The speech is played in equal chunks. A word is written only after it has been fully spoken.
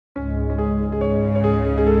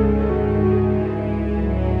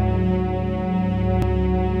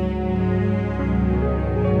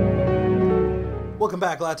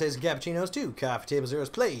back, lattes and cappuccinos, to Coffee Table Zero's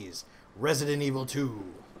Plays Resident Evil 2.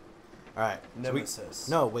 Alright. Nemesis.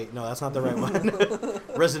 So no, wait, no, that's not the right one.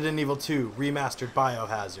 Resident Evil 2 Remastered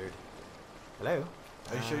Biohazard. Hello?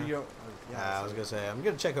 Are you sure you don't... yeah, I was going to say, I'm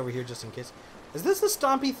going to check over here just in case. Is this the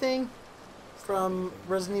stompy thing from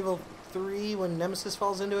Resident Evil 3 when Nemesis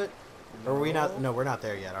falls into it? No. Or are we not? No, we're not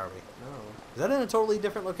there yet, are we? No. Is that in a totally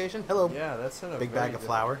different location? Hello. Yeah, that's in a big bag of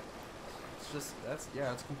flour. It's just, it's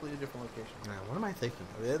a completely different location. Now, what am I thinking?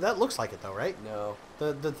 That looks like it though, right? No.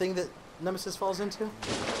 The thing that Nemesis falls into? No.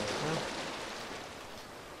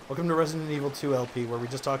 Welcome to Resident Evil 2 LP, where we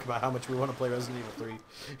just talk about how much we want to play Resident Evil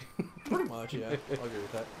 3. Pretty much, yeah. I'll agree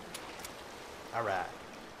with that. Alright.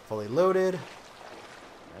 Fully loaded.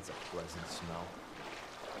 That's a pleasant smell.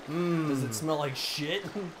 Does it smell like shit?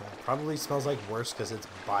 Probably smells like worse because it's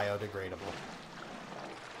biodegradable.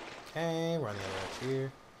 Okay, we're on the other edge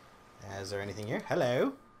here. Is there anything here?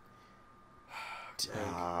 Hello.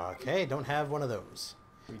 Okay, don't have one of those.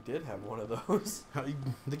 We did have one of those.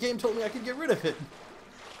 The game told me I could get rid of it.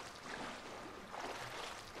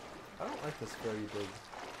 I don't like this very big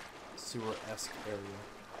sewer-esque area.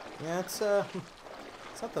 Yeah, it's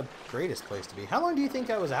not the greatest place to be. How long do you think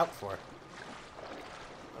I was out for?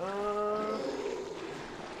 I don't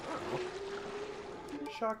know.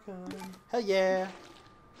 Shotgun. Hell yeah.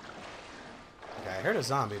 Okay, I heard a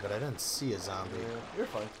zombie, but I didn't see a zombie. Yeah, you're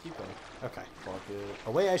fine. Keep going. Okay. Fuck it.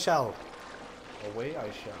 Away I shall. Away I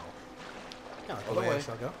shall. Yeah, Other away way. I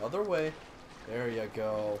shall go. Other way. There you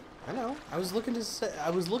go. I know. I was looking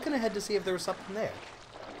ahead to see if there was something there.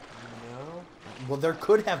 No. Well, there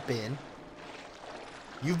could have been.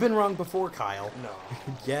 You've been wrong before, Kyle. No.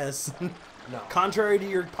 Yes. No. Contrary to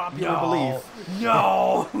your popular belief.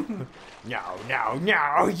 No.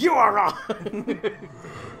 No, you are wrong.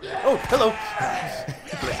 Oh, hello.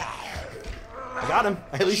 I got him.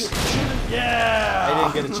 At least. Yeah.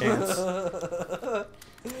 I didn't get a chance.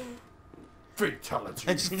 Fatality.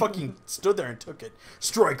 I just fucking stood there and took it.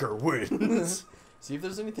 Striker wins. See if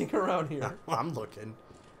there's anything around here. I'm looking.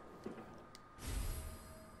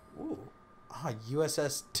 Ooh. Ah,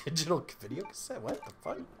 USS digital video cassette. What the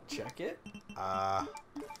fuck? Check it.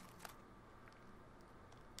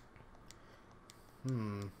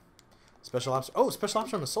 Special ops. Oh, special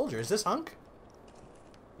ops on a soldier. Is this Hunk?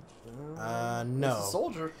 No. It's a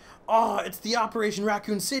soldier. Oh, it's the Operation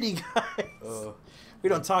Raccoon City guys. We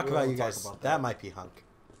don't talk about you guys. About that might be Hunk.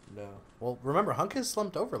 No. Well, remember, Hunk is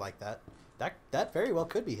slumped over like that. That very well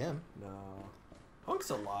could be him. No. Hunk's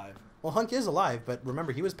alive. Well, Hunk is alive, but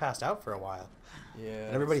remember, he was passed out for a while. Yeah.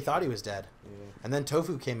 And everybody thought he was dead. Yeah. And then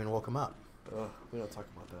Tofu came and woke him up. We don't talk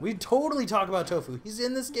about that. We totally talk about Tofu. He's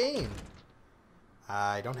in this game.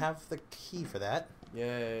 I don't have the key for that.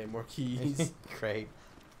 Yay, more keys. Great.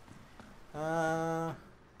 I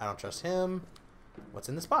don't trust him. What's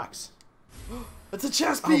in this box? It's a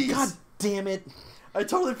chess piece! Oh, god damn it. I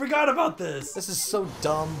totally forgot about this! This is so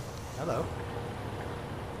dumb. Hello.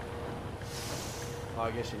 Oh,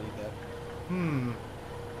 I guess you need that.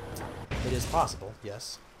 It is possible,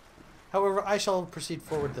 yes. However, I shall proceed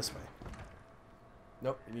forward this way.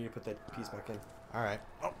 Nope, you need to put that piece back in. Alright.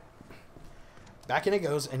 Oh. Back in it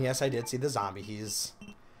goes, and yes, I did see the zombie. He's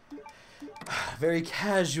very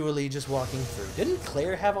casually just walking through. Didn't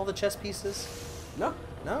Claire have all the chess pieces? No.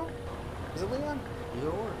 No? Is it Leon? Either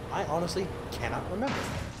or. I honestly cannot remember.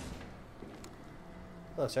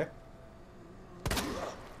 Hello, sir.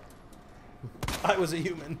 I was a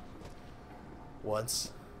human.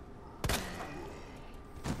 Once.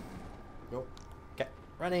 Nope. Okay,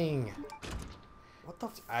 running. What the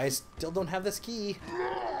I still don't have this key.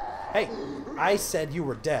 Hey, I said you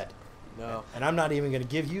were dead. No. And I'm not even going to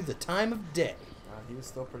give you the time of day. He was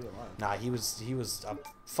still pretty alive. Nah, he was a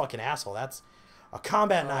fucking asshole. That's a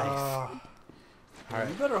combat knife. Alright.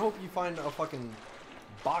 You better hope you find a fucking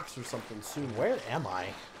box or something soon. Where am I?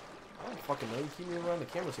 I don't fucking know. You keep me around the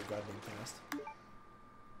camera so goddamn fast.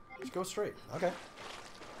 Just go straight. Okay.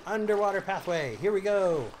 Underwater pathway. Here we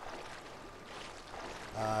go.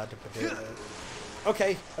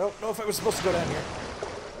 Okay. I don't know if I was supposed to go down here.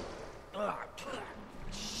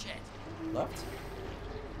 Shit. Left?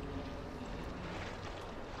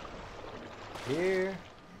 Here.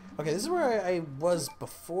 Okay, this is where I was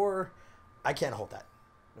before. I can't hold that.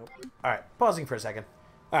 Nope. Alright, pausing for a second.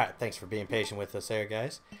 Alright, thanks for being patient with us there,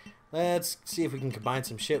 guys. Let's see if we can combine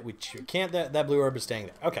some shit. We can't. That blue orb is staying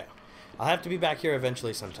there. Okay. I'll have to be back here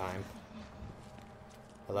eventually sometime.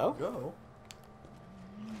 Hello? Go.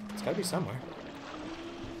 It's gotta be somewhere.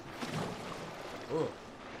 Oh.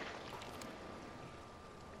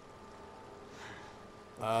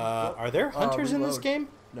 Are there hunters in this reload. game?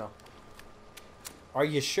 No. Are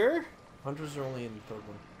you sure? Hunters are only in the third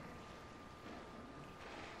one.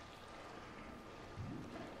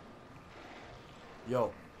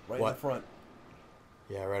 Yo, right in What? the front.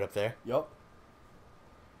 Yeah, right up there. Yup.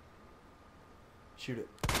 Shoot it.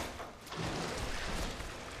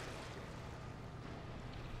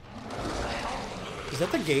 Is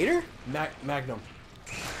that the gator? Magnum.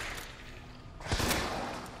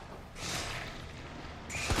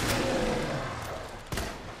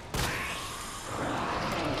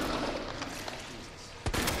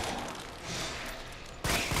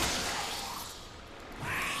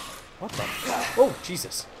 What the? Oh,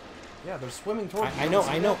 Jesus. Yeah, they're swimming towards I you. know, See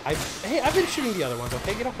I know. that? Hey, I've been shooting the other ones,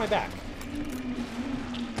 okay? Get off my back.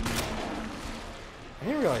 I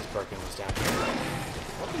didn't realize Birkin was down here.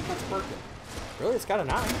 I think that's Birkin. Really? It's got an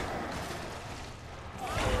eye.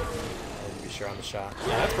 I need to be sure on the shot.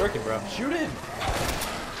 Yeah, that's Birkin, bro. Shoot him!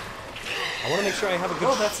 I want to make sure I have a good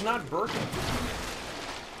No, that's not Birkin.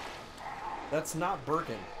 That's not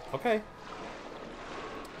Birkin. Okay.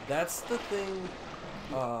 That's the thing.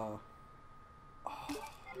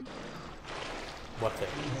 What thing?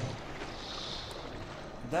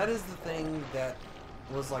 That is the thing that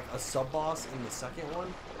was like a sub-boss in the second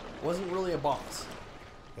one. Wasn't really a boss.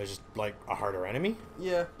 It was just like a harder enemy?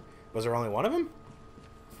 Yeah. Was there only one of them?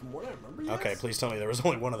 From what I remember, yes. Okay, please tell me there was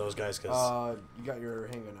only one of those guys, because... you got your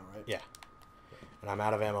handgun now, right? yeah. And I'm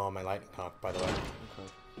out of ammo on my lightning hawk, by the way. Okay.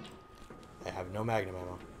 I have no magnum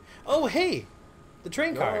ammo. Oh, hey! The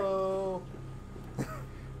train car. Yo. You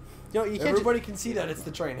know, you can't Everybody can see that it's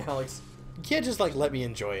the train, Alex. you can't just, like, let me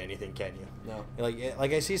enjoy anything, can you? No.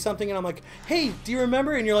 Like I see something and I'm like, hey, do you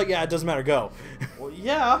remember? And you're like, yeah, it doesn't matter, go. Well,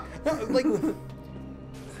 yeah. No, like... Ooh,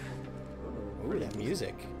 that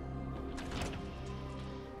music.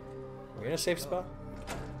 We're in a safe spot?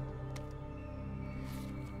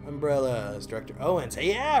 Umbrellas, Director Owens. Hey,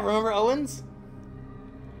 yeah, remember Owens?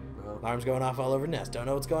 No. Alarms going off all over Nest. Don't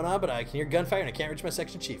know what's going on, but I can hear gunfire and I can't reach my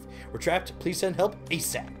section chief. We're trapped. Please send help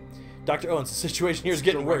ASAP. Dr. Owens, the situation here is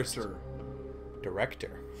getting worse.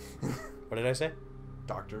 Director. What did I say?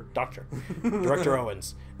 Doctor. Doctor. Director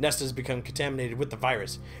Owens. Nest has become contaminated with the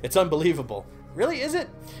virus. It's unbelievable. Really, is it?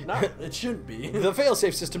 No, it shouldn't be. The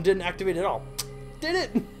failsafe system didn't activate at all. Did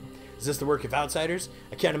it? Is this the work of outsiders?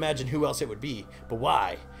 I can't imagine who else it would be. But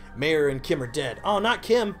why? Mayor and Kim are dead. Oh, not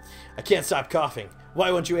Kim. I can't stop coughing.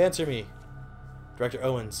 Why won't you answer me? Director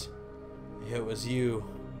Owens. It was you.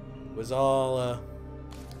 It was all, Well,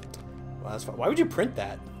 that's fine. Why would you print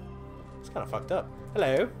that? It's kind of fucked up.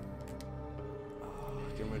 Hello.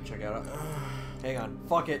 I'm gonna check it out. Hang on.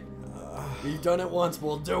 Fuck it. We've done it once.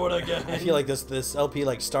 We'll do it again. I feel like this LP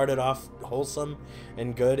like started off wholesome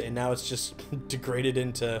and good, and now it's just degraded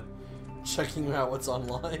into Checking out what's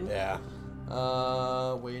online. yeah.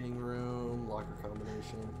 Waiting room, locker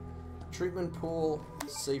combination, treatment pool,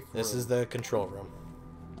 safe room. This is the control room.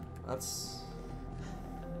 That's.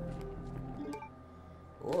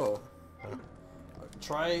 Whoa. Huh.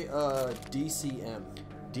 Try DCM.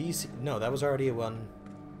 DC. No, that was already a one.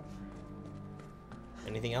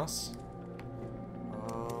 Anything else?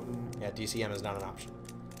 Yeah, DCM is not an option.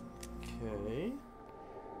 Okay.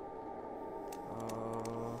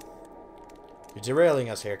 You're derailing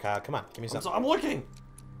us here, Kyle. Come on, give me something. I'm looking.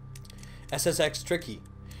 SSX tricky.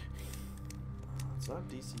 It's not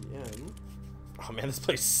DCM. Oh man, this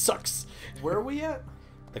place sucks. Where are we at?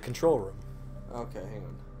 The control room. Okay, hang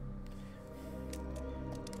on.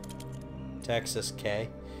 Texas K.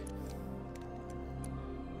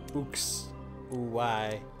 Ooks. Ooh,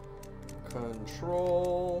 why?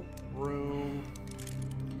 Control room.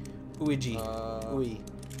 Ouija. Ooey.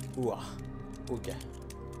 Ooah. Ooga.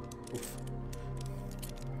 Oof.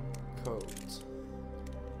 Codes.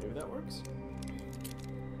 Maybe that works.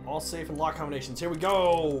 All safe and lock combinations. Here we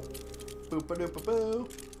go. Boop a doop a boo.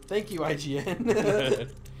 Thank you, IGN.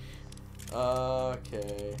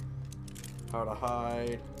 Okay. How to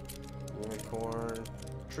hide. Unicorn.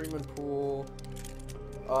 Treatment pool.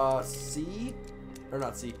 C. Or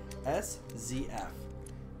not C. S. Z. F.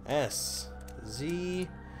 S. Z.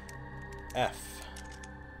 F.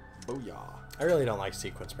 Booyah. I really don't like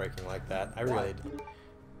sequence breaking like that. I really Why? do.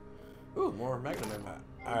 Ooh, more Magnum ammo.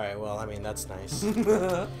 Alright, well, I mean, that's nice.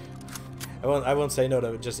 I won't say no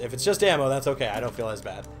to it. Just if it's just ammo, that's okay. I don't feel as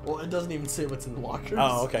bad. Well, it doesn't even say what's in the lockers.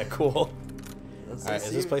 Oh, okay, cool. Let's Alright, see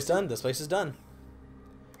is this place done? This place is done.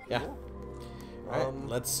 Yeah. Cool. Alright,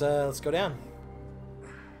 let's go down.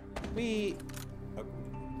 We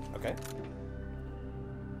okay.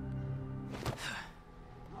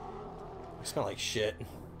 I smell like shit.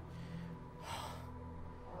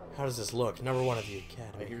 How does this look? Number one of the I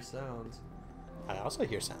academy. hear sounds. I also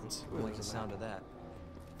hear sounds. I like the sound of that.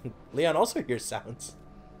 Leon also hears sounds.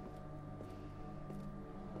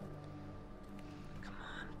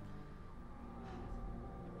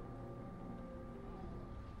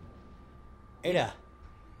 Ada.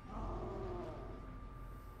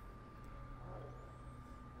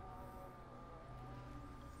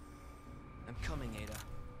 I'm coming, Ada.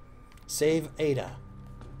 Save Ada.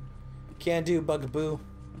 Can do, Bugaboo.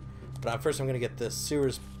 But first I'm going to get the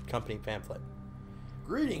sewers company pamphlet.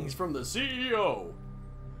 Greetings from the CEO.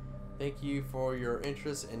 Thank you for your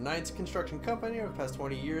interest in Knight's Construction Company. Over the past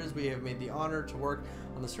 20 years, we have made the honor to work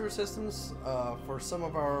on the sewer systems for some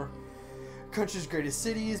of our country's greatest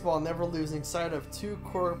cities while never losing sight of two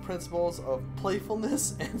core principles of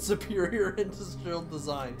playfulness and superior industrial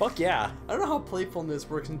design. Fuck yeah. I don't know how playfulness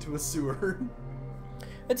works into a sewer.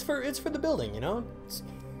 It's for the building, you know?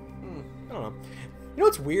 I don't know. You know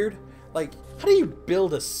what's weird? Like, how do you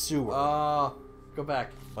build a sewer? Go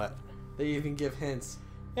back. What? They even give hints.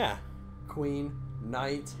 Yeah. Queen,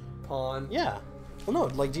 knight, pawn. Yeah. Well,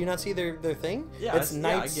 no, like, do you not see their thing? Yeah, it's I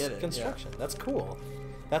Knight's get it, construction. Yeah. That's cool.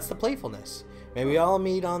 That's the playfulness. May we all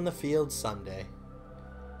meet on the field someday.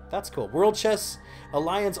 That's cool. World Chess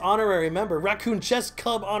Alliance honorary member, Raccoon Chess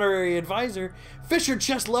Club honorary advisor, Fisher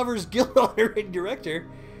Chess Lovers Guild honorary director,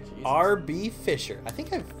 Jesus. R.B. Fisher. I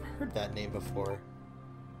think I've heard that name before.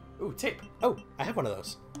 Ooh, tape. Oh, I have one of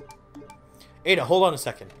those. Ada, hold on a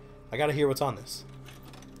second. I gotta hear what's on this.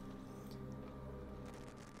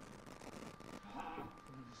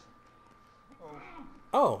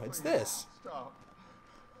 Oh, it's this. Stop.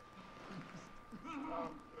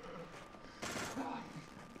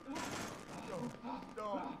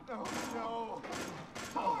 No.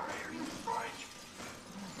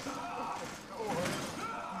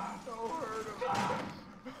 Don't hurt him.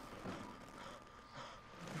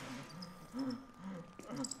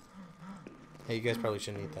 Hey, you guys probably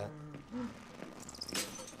shouldn't eat that.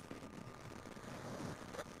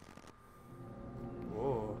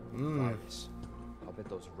 Whoa. Virus. I'll bet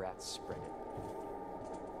those rats spread it.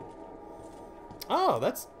 Oh,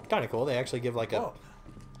 that's kind of cool. They actually give like a Whoa.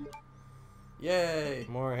 Yay.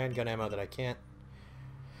 more handgun ammo that I can't.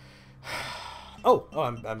 Oh,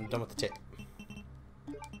 I'm done with the tape.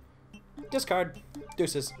 Discard.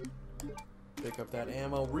 Deuces. Pick up that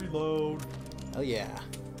ammo. Reload. Oh yeah.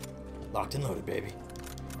 Locked and loaded, baby.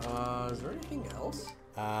 Is there anything else?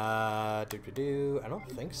 I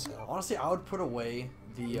don't think so. Honestly, I would put away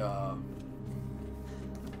the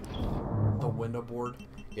window board.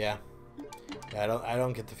 Yeah. Yeah, I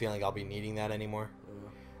don't get the feeling I'll be needing that anymore.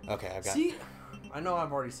 Yeah. Okay, I've got. See, I know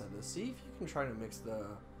I've already said this. See if you can try to mix the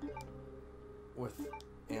with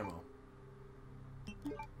ammo.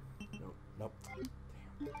 Nope.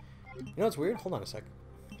 You know what's weird? Hold on a sec.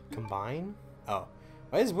 Combine? Oh.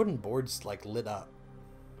 Why is wooden boards like lit up?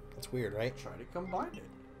 That's weird, right? Try to combine it.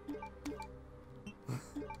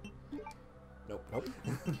 Nope.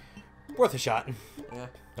 Worth a shot. Yeah.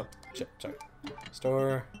 Nope. Shit, sorry.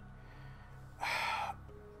 Store.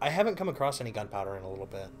 I haven't come across any gunpowder in a little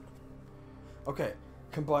bit. Okay.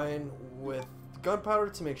 Combine with gunpowder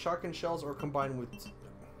to make shotgun shells, or combine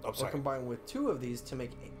with two of these to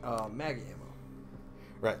make mag ammo.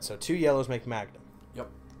 Right. So 2 yellows make magnum. Yep.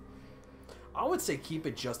 I would say keep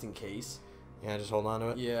it just in case. Yeah, just hold on to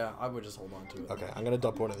it. Yeah, I would just hold on to it. Okay, I'm gonna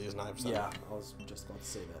dump one of these knives. Then. Yeah, I was just about to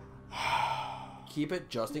say that. Keep it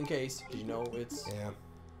just in case. You know it's. Yeah.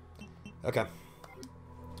 Okay.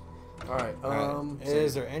 All right.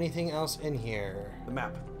 Is there anything else in here? The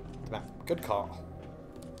map. The map. Good call.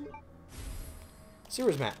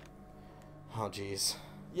 Sewers map. Oh, jeez.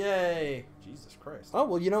 Yay! Jesus Christ. Oh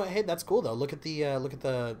well, you know what? Hey, that's cool though. Look at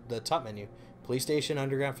the top menu. Police station,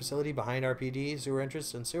 underground facility, behind RPD, sewer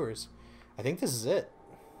entrance, and sewers. I think this is it.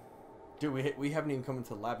 Dude, we haven't even come into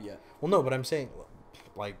the lab yet. Well, no, but I'm saying,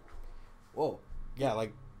 like, Whoa. yeah,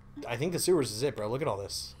 like, I think the sewers is it, bro. Look at all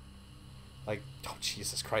this. Like, oh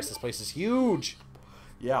Jesus Christ, this place is huge.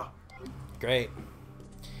 Yeah. Great.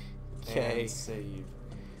 Okay. And save.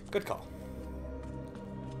 Good call.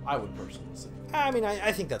 I would personally save. I mean,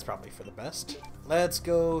 I think that's probably for the best. Let's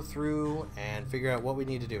go through and figure out what we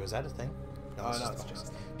need to do. Is that a thing? No, it's no, just,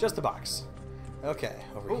 it's just the box. Okay,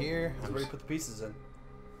 over here. I've already put the pieces in.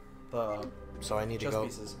 So I need to chess go.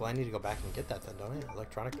 pieces. Well, I need to go back and get that then, don't I?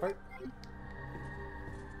 Electronic part.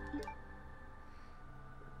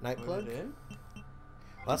 Night Put plug. it in.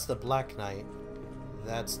 Well, that's the black knight.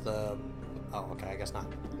 That's the. Oh, okay. I guess not.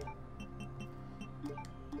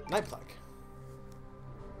 Night plug.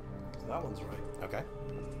 So that one's right. Okay.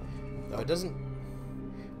 No, it doesn't.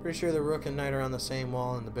 Pretty sure the rook and knight are on the same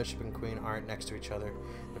wall, and the bishop and queen aren't next to each other.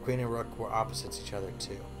 The queen and rook were opposites each other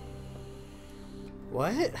too.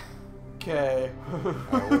 What? Okay.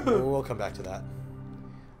 Alright, we'll come back to that.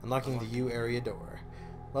 Unlocking the U area door.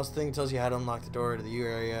 Last thing tells you how to unlock the door to the U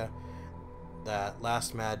area. That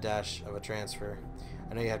last mad dash of a transfer.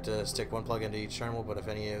 I know you have to stick one plug into each terminal, but if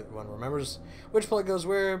anyone remembers which plug goes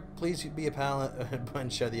where, please be a pal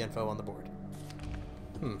and share the info on the board.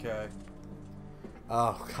 Okay.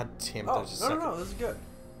 Oh, god damn it. Oh, There's a second. no, this is good.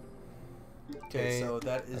 Okay, so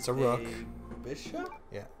that is that's a rook. bishop?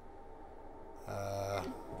 Yeah.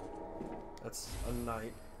 That's a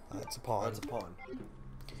knight. That's a pawn. That's a pawn.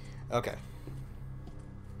 Okay.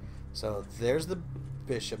 So there's the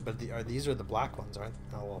bishop, but these are the black ones, aren't?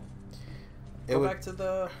 Oh well. Go back to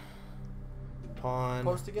the pawn.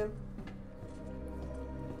 post again.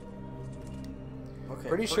 Okay.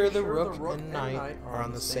 Pretty sure the rook and knight are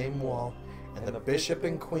on the same wall, and the bishop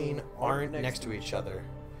and queen aren't next to each other.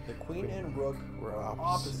 The queen and rook were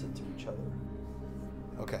opposite to each other.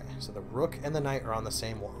 Okay, so the rook and the knight are on the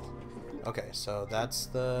same wall. Okay, so that's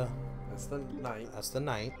the knight. That's the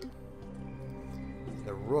knight.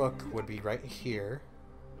 The rook would be right here.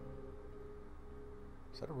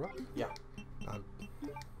 Is that a rook? Yeah.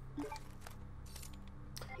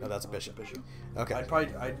 No, that's a bishop. Bishop. Okay.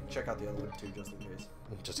 I'd check out the other one too, just in case.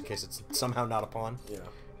 Just in case it's somehow not a pawn. Yeah.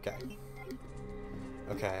 Okay.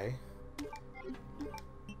 Okay.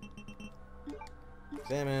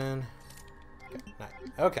 Examine. Okay. Knight.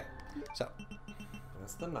 Okay. So.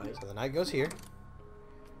 That's the knight. So the knight goes here,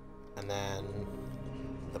 and then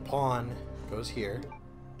the pawn goes here.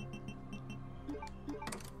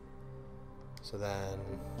 So then.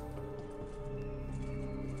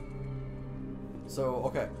 So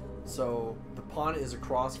okay. So the pawn is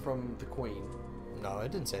across from the queen. No, I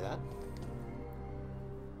didn't say that.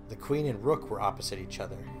 The queen and rook were opposite each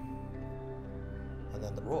other. And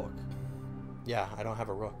then the Rook. Yeah, I don't have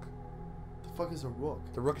a rook. The fuck is a rook?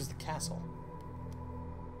 The rook is the castle.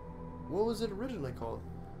 What was it originally called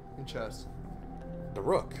in chess? The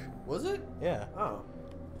rook. Was it? Yeah. Oh.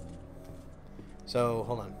 So,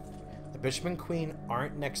 hold on. The bishop and queen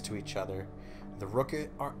aren't next to each other. The rook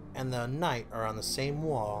and the knight are on the same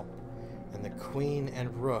wall. And the queen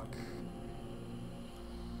and rook...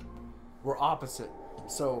 We're opposite.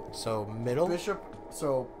 So, middle? Bishop...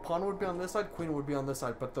 So, pawn would be on this side, queen would be on this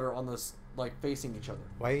side, but they're on this, like, facing each other.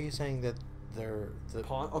 Why are you saying that they're... The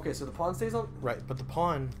pawn? Okay, so the pawn stays on... Right, but the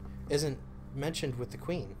pawn isn't mentioned with the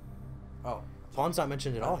queen. Oh. Pawn's not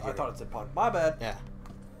mentioned at all here. I thought it said pawn. My bad. Yeah.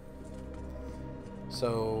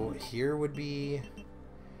 So here would be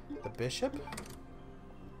the bishop.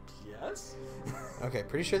 Yes. Okay,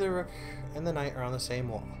 pretty sure the rook and the knight are on the same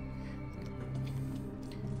wall.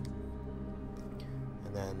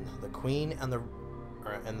 And then the queen and the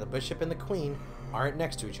bishop and the queen aren't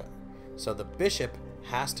next to each other. So the bishop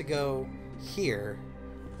has to go here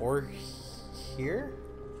or here.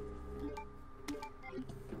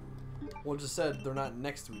 Well, it just said they're not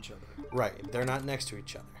next to each other. Right, they're not next to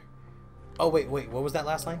each other. Oh, wait, what was that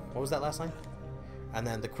last line? What was that last line? And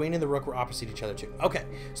then the queen and the rook were opposite each other too. Okay,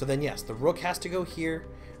 so then yes, the rook has to go here,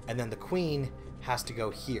 and then the queen has to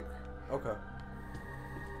go here. Okay.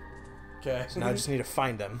 Okay. So now I just need to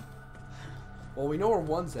find them. Well, we know where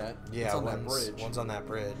one's at. Yeah, it's on that bridge. One's on that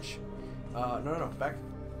bridge. No, back.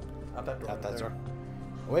 Out that door. Out right that there. door.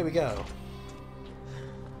 Away we go.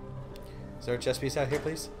 Is there a chess piece out here,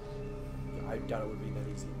 please? I doubt it would be that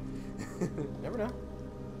easy. Never know.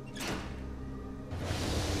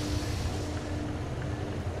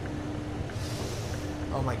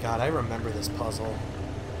 Oh my god, I remember this puzzle.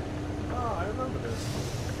 Oh, I remember this.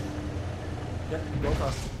 Yep, go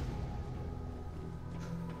across.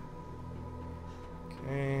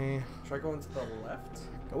 Okay. Try going to the left.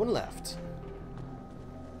 Going left.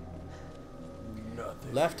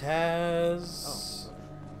 Nothing. Left has...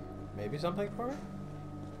 maybe something for it?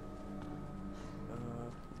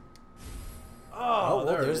 Oh, well,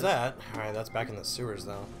 there's that. Alright, that's back in the sewers,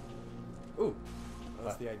 though. Ooh.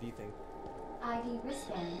 That's the ID thing. ID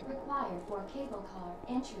wristband required for cable car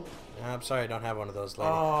entry. I'm sorry I don't have one of those, lady.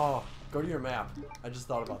 Oh, go to your map. I just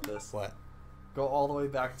thought about this. What? Go all the way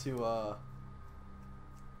back to,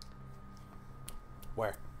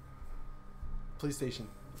 Where? police station.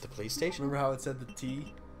 The police station? Remember how it said the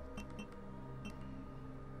T?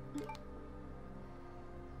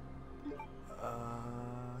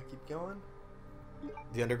 Keep going.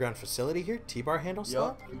 The underground facility here? T-bar handle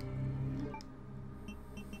slot?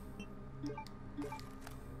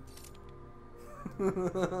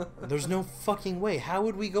 There's no fucking way. How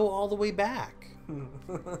would we go all the way back?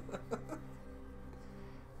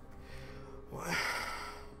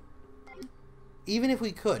 Even if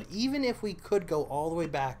we could go all the way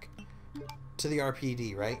back to the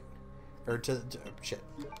RPD, right? Or to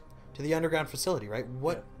the underground facility, right?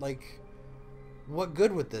 What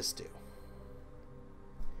good would this do?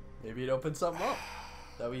 Maybe it opens something up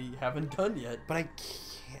that we haven't done yet. But I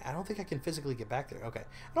can't. I don't think I can physically get back there. Okay.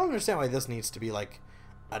 I don't understand why this needs to be like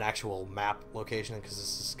an actual map location because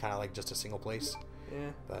this is kind of like just a single place. Yeah.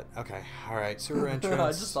 But okay. All right. Sewer entrance. I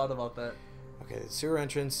just thought about that. Okay. Sewer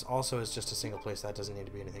entrance also is just a single place. That doesn't need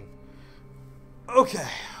to be anything. Okay.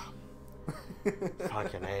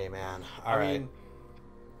 Fucking A, man. All right. mean,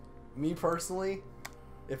 me personally,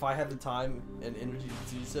 if I had the time and energy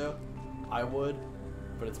to do so, I would,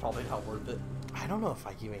 but it's probably not worth it. I don't know if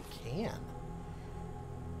I even can.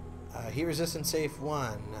 Heat resistant safe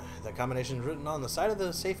 1. The combination is written on the side of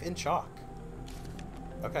the safe in chalk.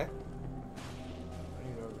 Okay. I don't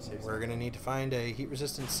even know where the safe's We're at. gonna need to find a heat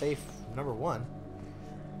resistant safe number 1. It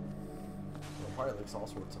probably looks all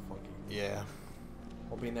sorts of funky. Yeah.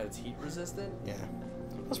 Well, being that it's heat resistant. Yeah.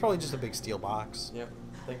 That's probably just a big steel box. Yep.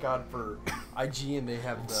 Thank God for IGN. They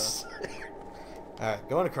have the. All right,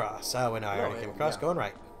 going across. Oh, wait, no, I No, already came across. yeah. Going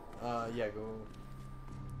right. Yeah, go.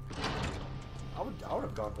 I would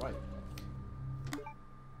have gone right.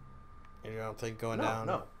 You don't think going No, down?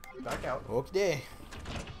 no. Back out. Okay.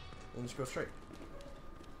 And just go straight.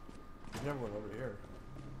 You never went over here.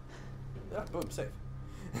 Yeah, boom, safe.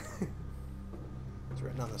 It's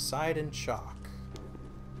written on the side in chalk.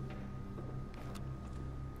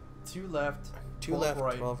 2 left. 2 12 left,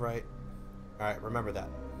 right. 12 right. All right, remember that.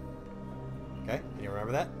 Okay, can you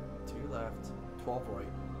remember that? 2 left. 12 right.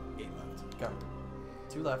 8 left. Got it.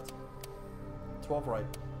 2 left. 12 right.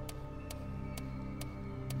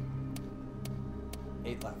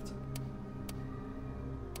 8 left.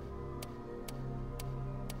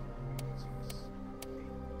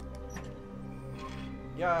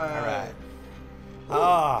 Yeah. All right.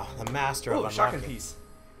 Ah, the master of Oh, shotgun unlocking. piece.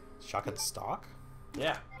 Shotgun stock?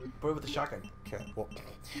 Yeah. Put it with the shotgun. Okay. Well,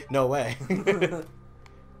 no way. No,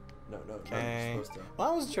 Okay. you're supposed to.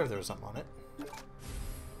 Well, I wasn't sure if there was something on it.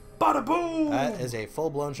 Bada boom! That is a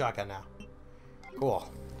full-blown shotgun now. Cool.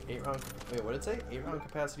 8 round. Wait, what did it say? 8 round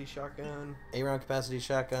capacity shotgun. 8-round capacity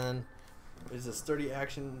shotgun. Is a sturdy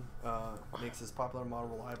action. Makes this popular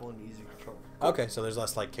model reliable and easy to control. Okay, so there's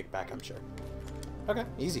less like kickback, I'm sure. Okay,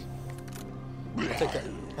 easy. I'll take that.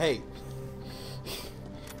 Hey.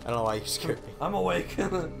 I don't know why you scared me. I'm awake.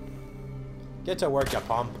 Get to work, you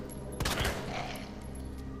pump.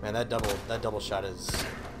 Man, that double shot is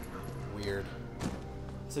weird.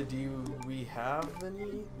 So we have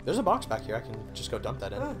any? There's a box back here. I can just go dump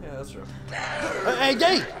that in. Yeah, that's true. Hey,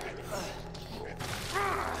 gay!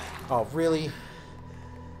 Oh, really?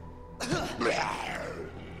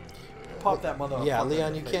 Pop that mother. Yeah,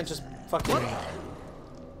 Leon, you can't just fucking...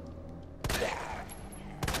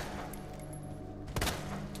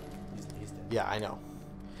 He's dead. Yeah, I know.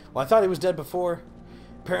 Well, I thought he was dead before.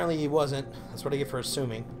 Apparently he wasn't. That's what I get for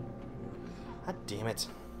assuming. God damn it.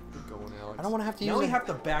 Good going, Alex. I don't want to have to Now use we it. have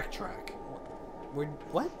to backtrack.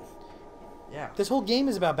 What? Yeah. This whole game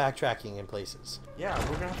is about backtracking in places. Yeah,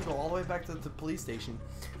 we're gonna have to go all the way back to the police station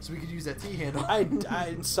so we could use that T-handle.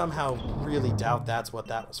 I somehow really doubt that's what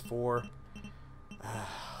that was for.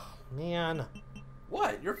 Man.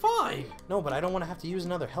 What? You're fine. No, but I don't want to have to use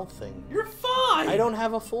another health thing. You're fine. I don't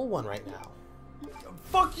have a full one right now.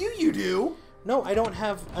 Fuck you, you do. No, I don't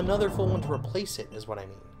have another full one to replace it, is what I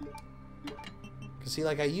mean. Because, see,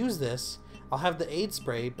 like, I use this, I'll have the aid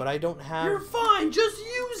spray, but I don't have... You're fine. Just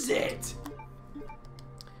use it.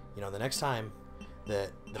 You know, the next time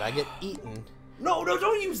that I get eaten... No,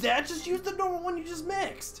 don't use that. Just use the normal one you just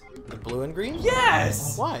mixed. The blue and green?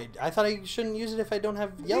 Yes. Why? I thought I shouldn't use it if I don't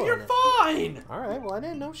have yellow You're in it. fine. Alright, well, I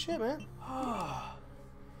didn't know shit, man.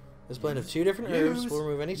 This blend of 2 different herbs will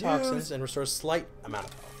remove any toxins and restore a slight amount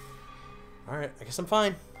of health. Alright, I guess I'm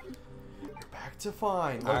fine. You're back to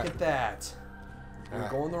fine. Look Alright. at that. You're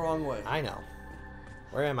Alright. going the wrong way. I know.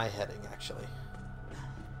 Where am I heading, actually?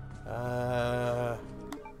 Not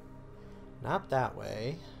that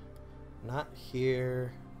way. Not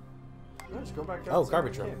here. No, just go back. Oh, outside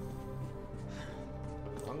garbage the room. camp.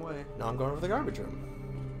 Wrong way. No, I'm going over the garbage room.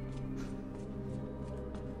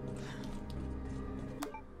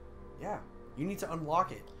 Yeah. You need to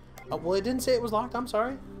unlock it. Oh, well, it didn't say it was locked. I'm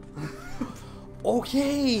sorry.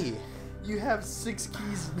 Okay. You have 6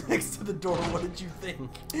 keys next to the door. What did you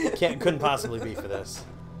think? Couldn't possibly be for this.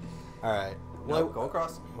 All right. No, Well, go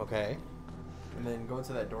across. okay. And then go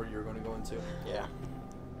into that door you were going to go into. Yeah.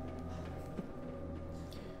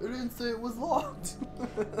 It didn't say it was locked.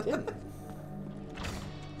 Didn't.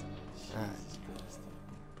 All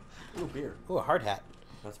right. Ooh, beer. Ooh, a hard hat.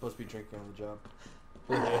 Not supposed to be drinking on the job.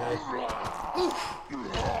 Don't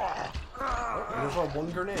Oh, there's our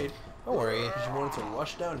 1 grenade. worry. Because you wanted to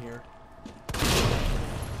rush down here.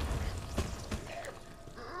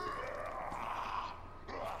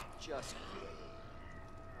 Just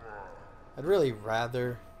I'd really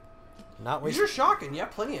rather not waste... Use your shotgun. You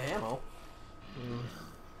have plenty of ammo.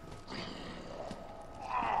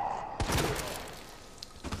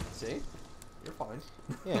 See? You're fine.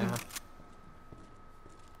 Yeah.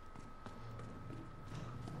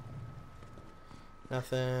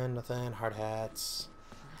 Nothing. Hard hats.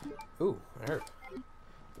 Ooh, I heard.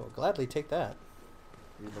 I'll gladly take that.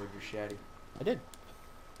 Reload your shatty. I did.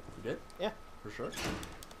 You did? Yeah, For sure?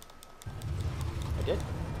 I did.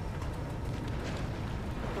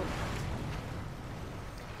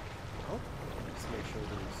 Oh, Just make sure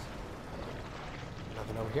there's...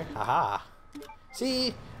 nothing over here. Haha.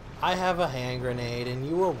 See, I have a hand grenade and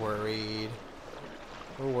you were worried.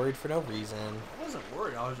 You were worried for no reason. I wasn't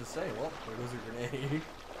worried. I was just saying, well, there goes your grenade.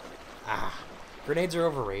 Ah, grenades are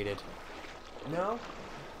overrated. No?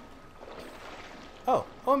 Oh,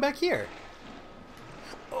 I'm back here.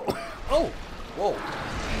 Oh, Whoa.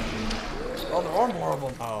 Oh, there are more of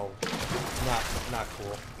them. oh, not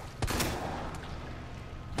cool.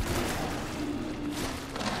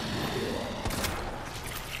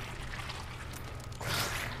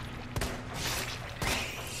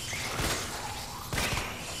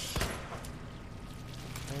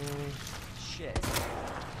 Shit.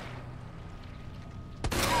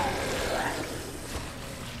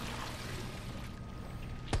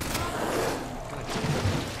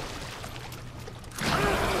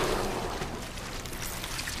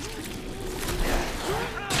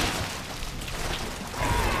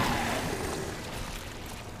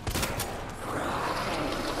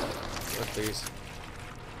 Please.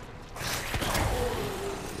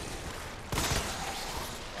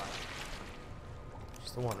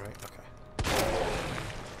 Just the one, right? Okay.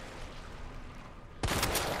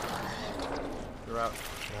 You're out.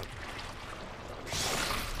 Yeah.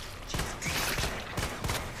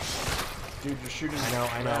 Dude, you're shooting. I know.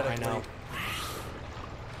 erratically.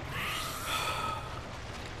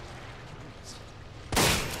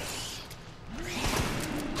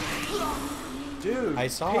 Dude, I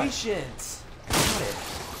saw it. patience. Got it.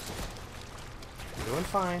 You're doing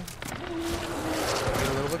fine. Get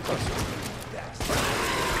a little bit closer. Yeah.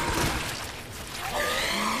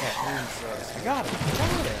 I got it.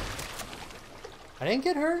 I didn't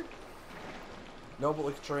get hurt. No, but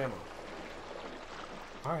look at your ammo.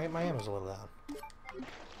 Alright, my ammo's a little down.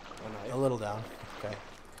 A knife. A little down. Okay.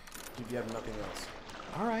 Dude, you have nothing else.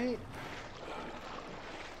 Alright.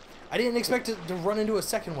 I didn't expect to run into a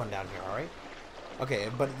second one down here, alright? Okay,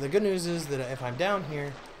 but the good news is that if I'm down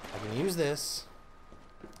here, I can use this.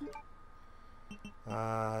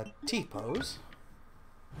 T-pose.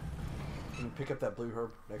 Can you pick up that blue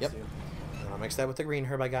herb next Yep. to you? And I'll mix that with the green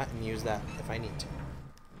herb I got and use that if I need to.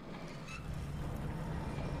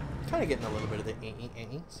 Kind of getting a little bit of the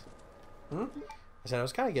ee-ee-ees. Hmm? I said I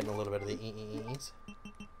was kind of getting a little bit of the ee-ee-ees.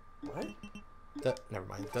 What? Never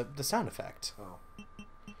mind. The sound effect. Oh.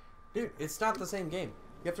 Dude, it's not the same game.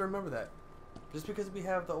 You have to remember that. Just because we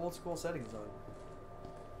have the old school settings on.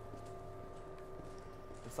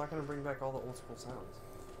 It's not going to bring back all the old school sounds.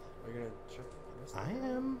 Are you going to check this? I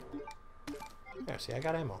am. There, see, I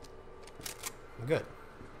got ammo. I'm good.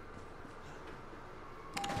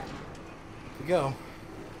 Here we go.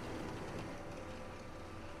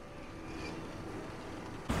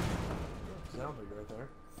 Sounds like right there.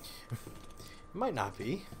 It might not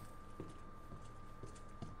be.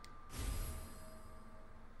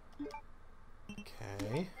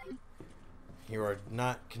 Okay. You are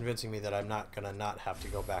not convincing me that I'm not gonna not have to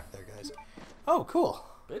go back there, guys. Oh, cool.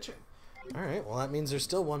 Bitching. Alright, well that means there's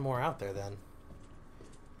still one more out there then.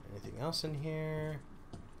 Anything else in here?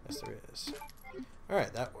 Yes, there is.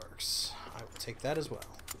 Alright, that works. I will take that as well.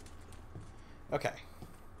 Okay.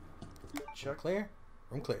 Check. Clear?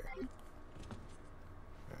 Room clear. Alright,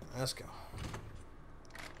 let's go.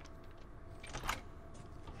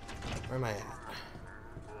 Where am I at?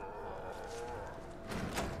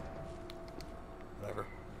 Whatever.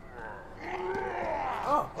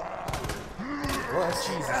 Oh! What?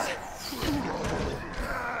 Jesus.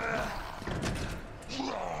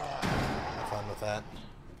 Have fun with that.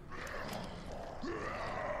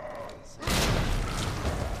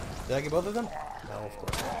 Did I get both of them? No, of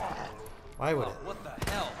course not. Why would it? What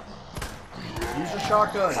the hell? Use your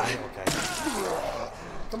shotgun. Okay.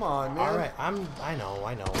 Come on, man. Alright, I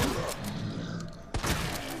know.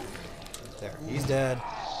 There, he's dead.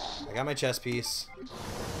 I got my chest piece.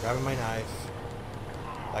 Grabbing my knife.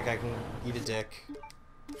 Like I can eat a dick.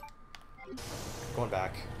 Going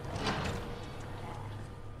back.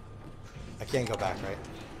 I can't go back, right?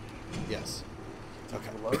 Yes. Okay.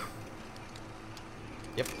 Reload.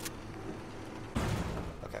 Yep.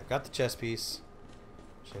 Okay, got the chest piece.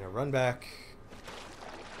 Just gonna run back.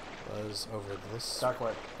 was over this. Back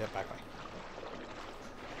way. Yep, back way.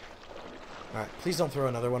 Alright, please don't throw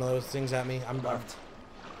another one of those things at me. I'm Left.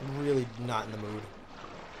 really not in the mood.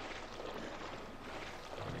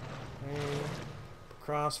 Okay.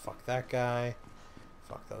 Cross, fuck that guy.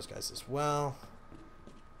 Fuck those guys as well.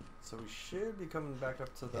 So we should be coming back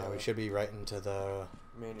up to the Yeah, we should be right into the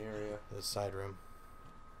main area. side room.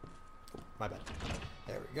 My bad.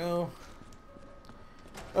 There we go.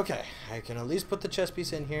 Okay, I can at least put the chess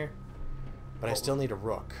piece in here, but I still need a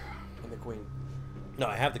rook. And the queen. No,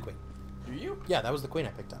 I have the queen. Do you? Yeah, that was the queen I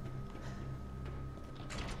picked up.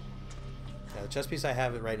 Yeah, the chess piece I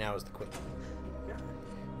have right now is the queen. Yeah.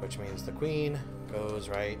 Which means the queen goes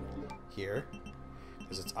right here,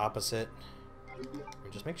 because it's opposite. Let me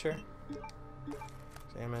just make sure.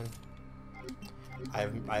 Examine.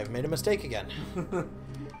 I've made a mistake again.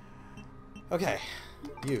 Okay,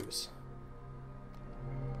 use.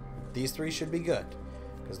 These three should be good,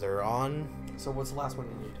 because they're on. So what's the last one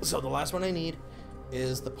you need? So the last one I need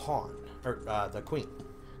is the pawn, or the queen.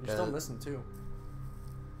 You're still missing two.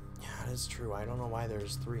 Yeah, that is true. I don't know why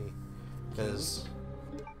there's three, because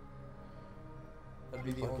That'd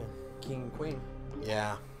be the only king and queen.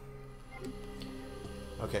 yeah.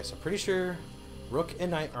 Okay, so pretty sure rook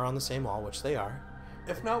and knight are on the same wall, which they are.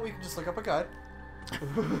 If not, we can just look up a guide.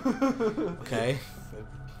 Okay,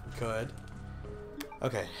 good.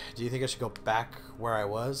 Okay, do you think I should go back where I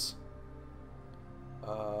was?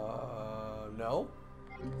 No.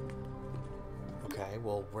 Okay,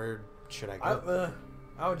 well, where should I go?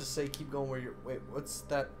 I would just say keep going where you're. Wait, what's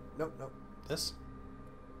that? Nope, nope. This?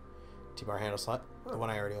 T-bar handle slot? The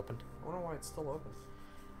one I already opened. I wonder why it's still open.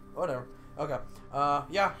 Whatever. Okay.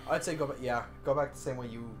 Yeah, I'd say go back. Yeah, go back the same way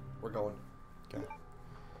you were going. Okay.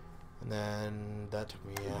 And then that took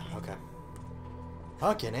me, yeah, okay.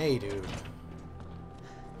 Fucking A, dude.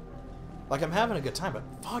 Like, I'm having a good time, but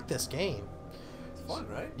fuck this game. It's fun,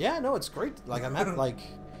 right? Yeah, no, it's great. Like, I'm having, like,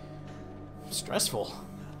 stressful.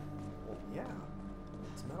 Well, yeah.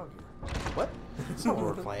 It's Metal Gear. What? That's not what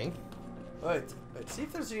we're playing. Wait, see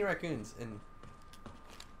if there's any raccoons in.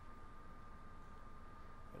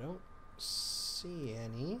 I don't see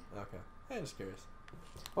any. Okay. Hey, I'm just curious.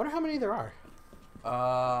 I wonder how many there are.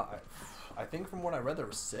 I think from what I read there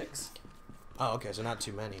were 6. Oh, okay, so not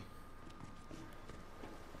too many.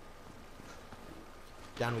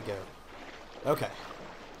 Down we go. Okay.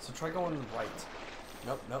 So try going right.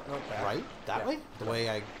 Nope, nope, nope. Back. Right? That Yeah. way? The way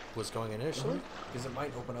I was going initially? Because it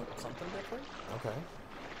might open up something different. Okay.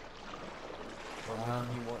 Or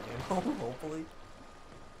maybe more ammo, hopefully.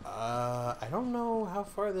 I don't know how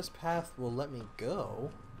far this path will let me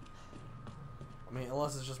go. I mean,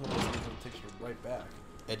 unless it's just one of those things that takes you right back.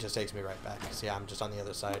 It just takes me right back. See, I'm just on the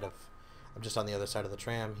other side of... I'm just on the other side of the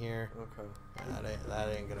tram here. Okay. That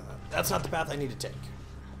ain't gonna... That's not the path I need to take.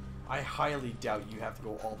 I highly doubt you have to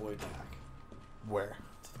go all the way back Where?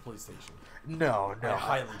 to the police station. No, I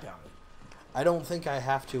highly doubt it. I don't think I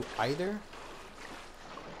have to either.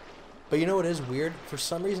 But you know what is weird? For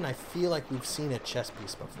some reason, I feel like we've seen a chess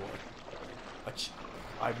piece before.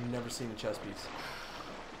 I've never seen a chess piece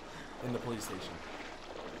in the police station.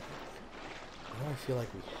 I know I feel like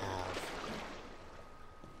we have.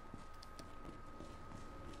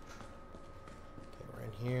 Okay, we're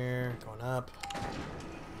in here, going up.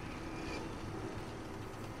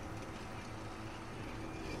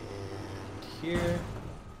 And here.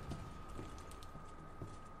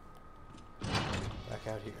 Back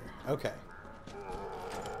out here. Okay.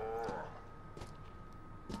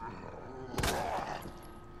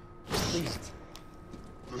 Please.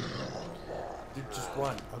 Dude, just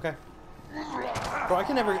run. Okay. Bro, I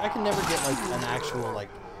can never get like an actual like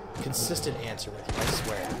consistent answer with you, I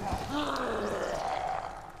swear.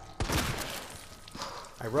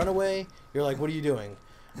 I run away, you're like, what are you doing?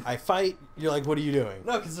 I fight, you're like, what are you doing?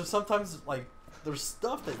 No, because there's sometimes like there's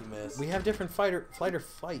stuff that you miss. We have different flight or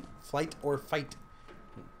fight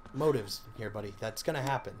motives here, buddy. That's gonna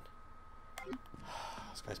happen.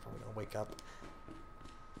 This guy's probably gonna wake up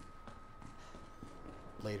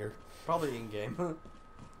later. Probably in game.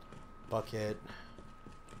 Bucket.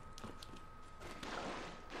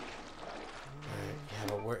 Alright, yeah,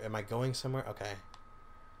 but where am I going somewhere? Okay.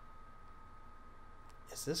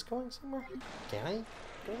 Is this going somewhere? Can I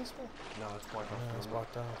go this way? No, it's blocked off. No, it's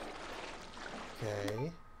blocked off.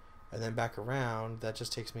 Okay. And then back around, that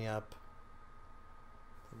just takes me up.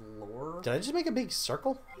 Lore? Did I just make a big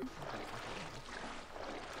circle?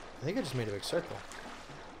 I think I just made a big circle.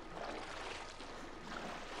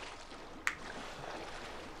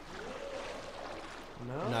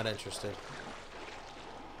 No? Not interested.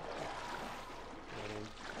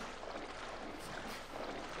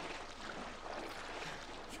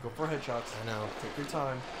 Go for headshots. I know. Take your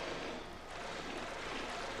time.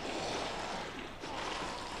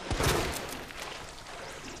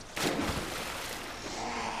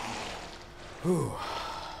 Whew.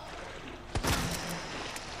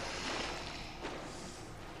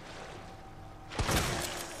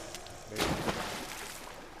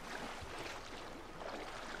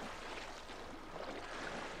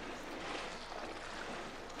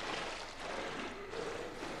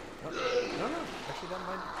 No. Actually, that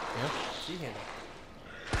might. Yeah. C-handle.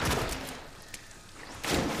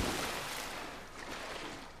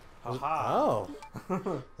 Haha.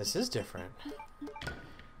 Oh. This is different.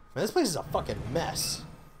 Man, this place is a fucking mess.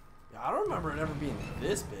 Yeah, I don't remember it ever being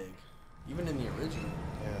this big, even in the original.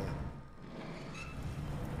 Yeah.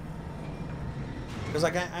 Because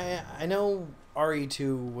like I know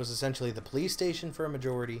RE2 was essentially the police station for a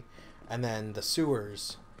majority, and then the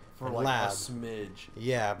sewers For and like lab. a smidge.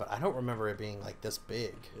 Yeah, but I don't remember it being like this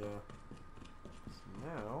big. Yeah. So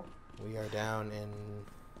now. We are down in.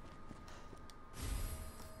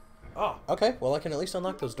 Oh, Okay, well I can at least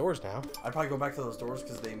unlock those doors now. I'd probably go back to those doors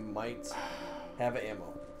because they might have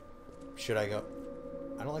ammo. Should I go?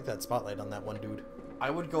 I don't like that spotlight on that one dude. I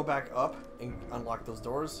would go back up and unlock those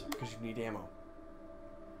doors because you need ammo.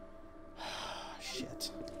 Shit.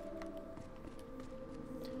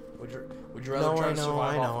 Would you rather No, try I to know,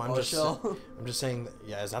 survive I know. off I'm a just, shell? I'm just saying. That,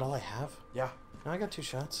 yeah, is that all I have? Yeah. No, I got 2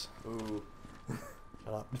 shots. Ooh.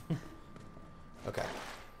 Shut up. Okay.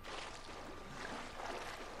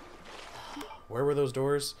 Where were those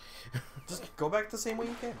doors? Just go back the same way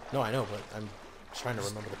you came. No, I know, but I'm trying to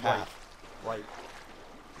remember the path. Right.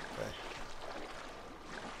 Okay.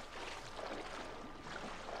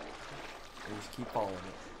 You just keep following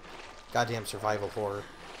it. Goddamn survival horror.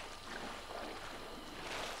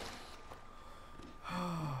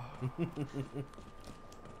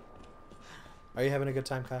 Are you having a good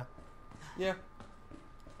time, Kyle? Yeah.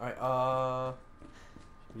 Alright,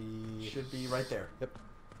 We should be right there. Yep.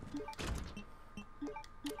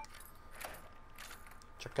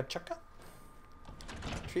 Chugga chugga.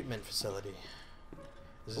 Treatment facility.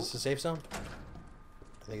 Is this a safe zone?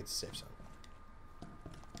 I think it's a safe zone.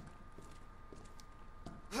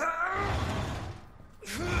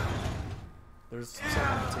 There's something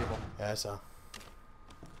on the table. Yeah, I saw.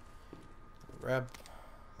 Grab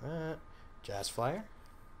that. Jazz flyer.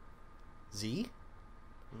 Z.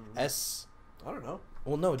 S. I don't know.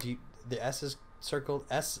 Well, no. Do you, the S is circled.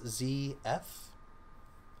 S Z F.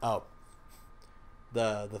 Oh.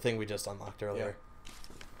 The thing we just unlocked earlier.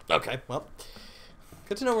 Yeah. Okay. Well.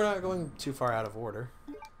 Good to know we're not going too far out of order.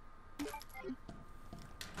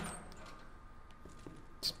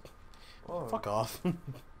 Oh. Fuck off.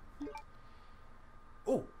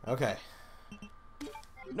 Oh. Okay.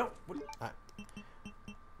 No. What? I,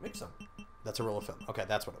 Make some. that's a roll of film. Okay,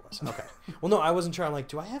 that's what it was. Okay. Well, no, I wasn't sure. I'm like,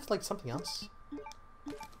 do I have like something else?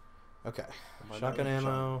 Okay. Might Shotgun not have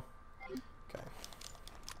ammo. Okay.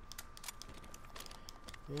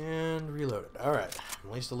 And reloaded. All right. I'm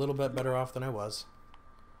at least a little bit better off than I was.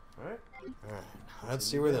 Alright. All right. Let's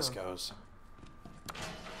see where this goes.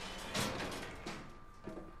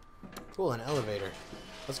 Cool, an elevator.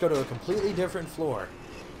 Let's go to a completely different floor.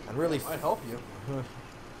 And really... I'd help you.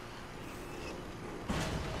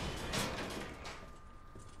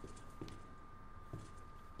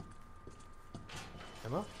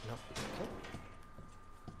 Ammo? No. Okay.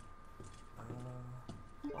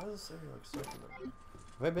 Why does this area look circular?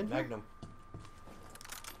 Have I been here? Magnum.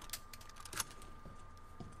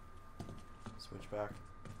 Switch back.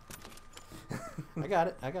 I got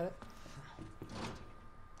it. I got it.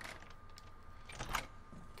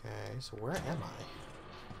 Okay, so where am I?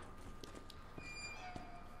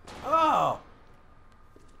 Oh!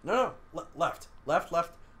 No. Left. Left.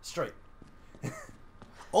 Straight.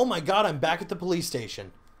 Oh my god, I'm back at the police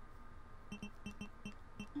station.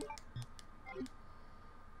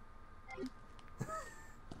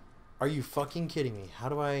 Are you fucking kidding me? How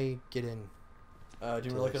do I get in? Do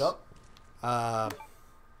you look it up?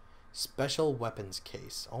 Special weapons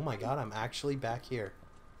case. Oh my god, I'm actually back here.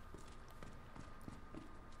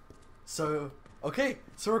 So, okay.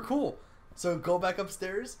 So we're cool. So go back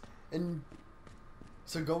upstairs and...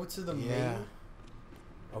 So go to the Yeah. main...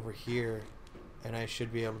 Over here. And I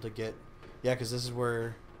should be able to get... Yeah, because this is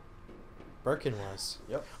where Birkin was.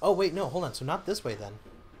 Yep. Oh, wait, no, hold on. So not this way then.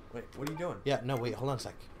 Wait, what are you doing? Yeah, no, wait, hold on a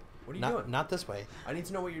sec. What are you not, doing? Not this way. I need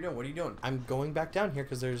to know what you're doing. What are you doing? I'm going back down here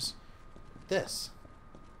because there's this.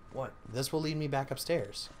 What? This will lead me back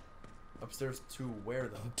upstairs. Upstairs to where,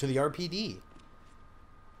 though? To the RPD.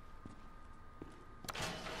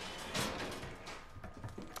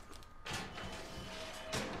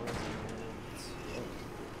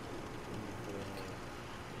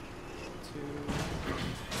 2.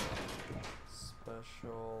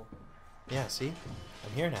 Special. Yeah, see?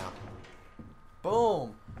 I'm here now.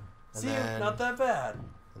 Boom! And See, then- not that bad.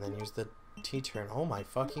 And then use the T-turn. Oh my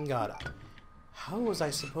fucking god. How was I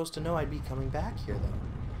supposed to know I'd be coming back here,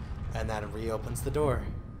 though? And that reopens the door.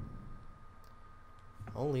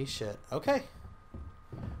 Holy shit. Okay.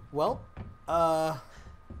 Well,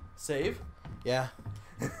 Save. yeah.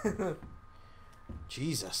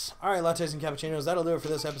 Jesus. Alright, lattes and cappuccinos, that'll do it for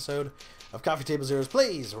this episode of Coffee Table Zero's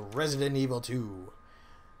Plays Resident Evil 2.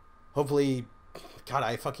 Hopefully, God,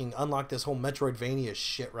 I fucking unlocked this whole Metroidvania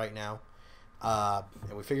shit right now.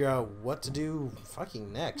 And we figure out what to do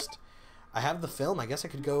fucking next. I have the film. I guess I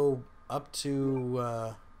could go up to,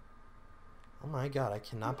 oh my god, I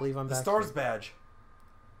cannot believe I'm The back Stars here. badge.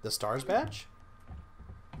 The Stars badge?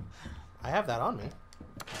 I have that on me.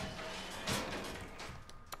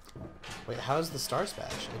 Wait, how's the Stars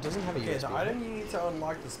badge? It doesn't have a Okay, USB. the item you need to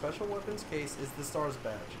unlock the special weapons case is the Stars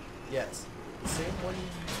badge. Yes. The same one you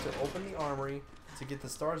used to open the armory. To get the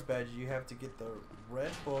Stars badge, you have to get the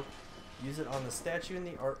red book, use it on the statue in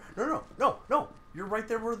the art. No. You're right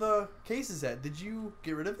there where the case is at. Did you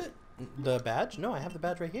get rid of it? The badge? No, I have the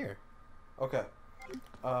badge right here. Okay.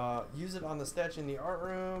 Use it on the statue in the art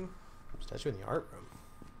room. Statue in the art room.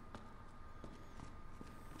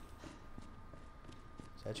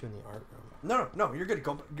 Statue in the art room. No, you're good.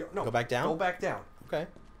 Go back down? Go back down. Okay.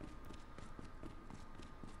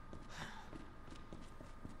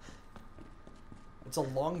 It's a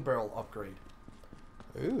long barrel upgrade.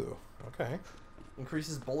 Ooh, okay.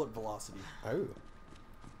 Increases bullet velocity. Oh.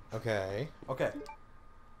 Okay. Okay.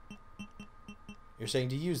 You're saying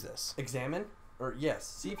to use this. Examine. Or, yes.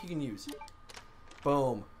 See if you can use.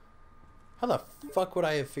 Boom. How the fuck would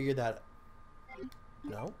I have figured that?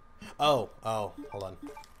 No? Oh, hold on.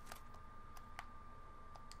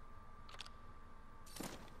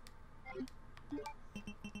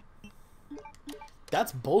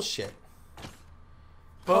 That's bullshit.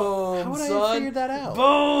 Boom, How would I son. have figured that out?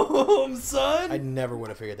 Boom, son. I never would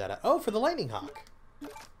have figured that out. Oh, for the lightning hawk.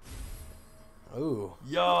 Ooh.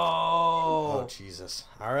 Yo. Oh, Jesus.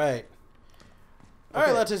 All right. All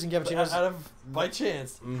right, lattes and But cappuccinos. out of, by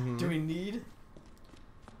chance, Mhm. do we need...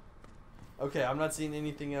 Okay, I'm not seeing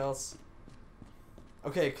anything else.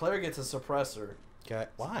 Okay, Claire gets a suppressor, Okay.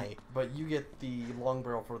 Why? but you get the long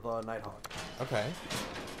barrel for the Nighthawk. Okay.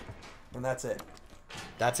 And that's it.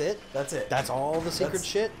 That's it? That's it. That's all the secret That's-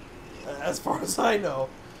 shit? As far as I know.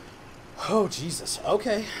 Oh, Jesus.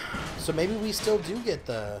 Okay. So maybe we still do get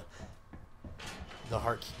the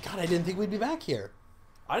heart key. God, I didn't think we'd be back here.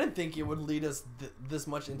 I didn't think it would lead us this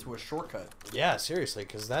much into a shortcut. Yeah, seriously,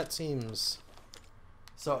 because that seems...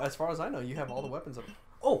 So, as far as I know, you have all the weapons up.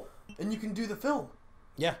 Oh, and you can do the film.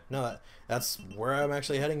 Yeah, no, that's where I'm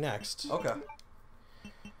actually heading next. Okay.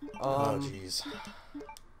 Oh, jeez.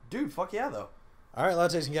 Dude, fuck yeah, though. All right,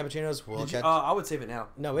 lattes and cappuccinos. We'll Did you, catch... I would save it now.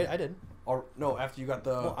 No, wait, I did. Or, no, after you got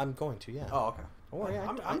the... Well, I'm going to, yeah. Oh, okay. Don't worry,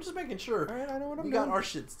 I'm just making sure. All right, I know what I'm we doing. got our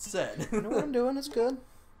shit set. I know what I'm doing. It's good.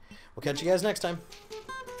 We'll catch you guys next time.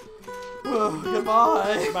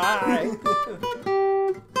 Goodbye. Bye.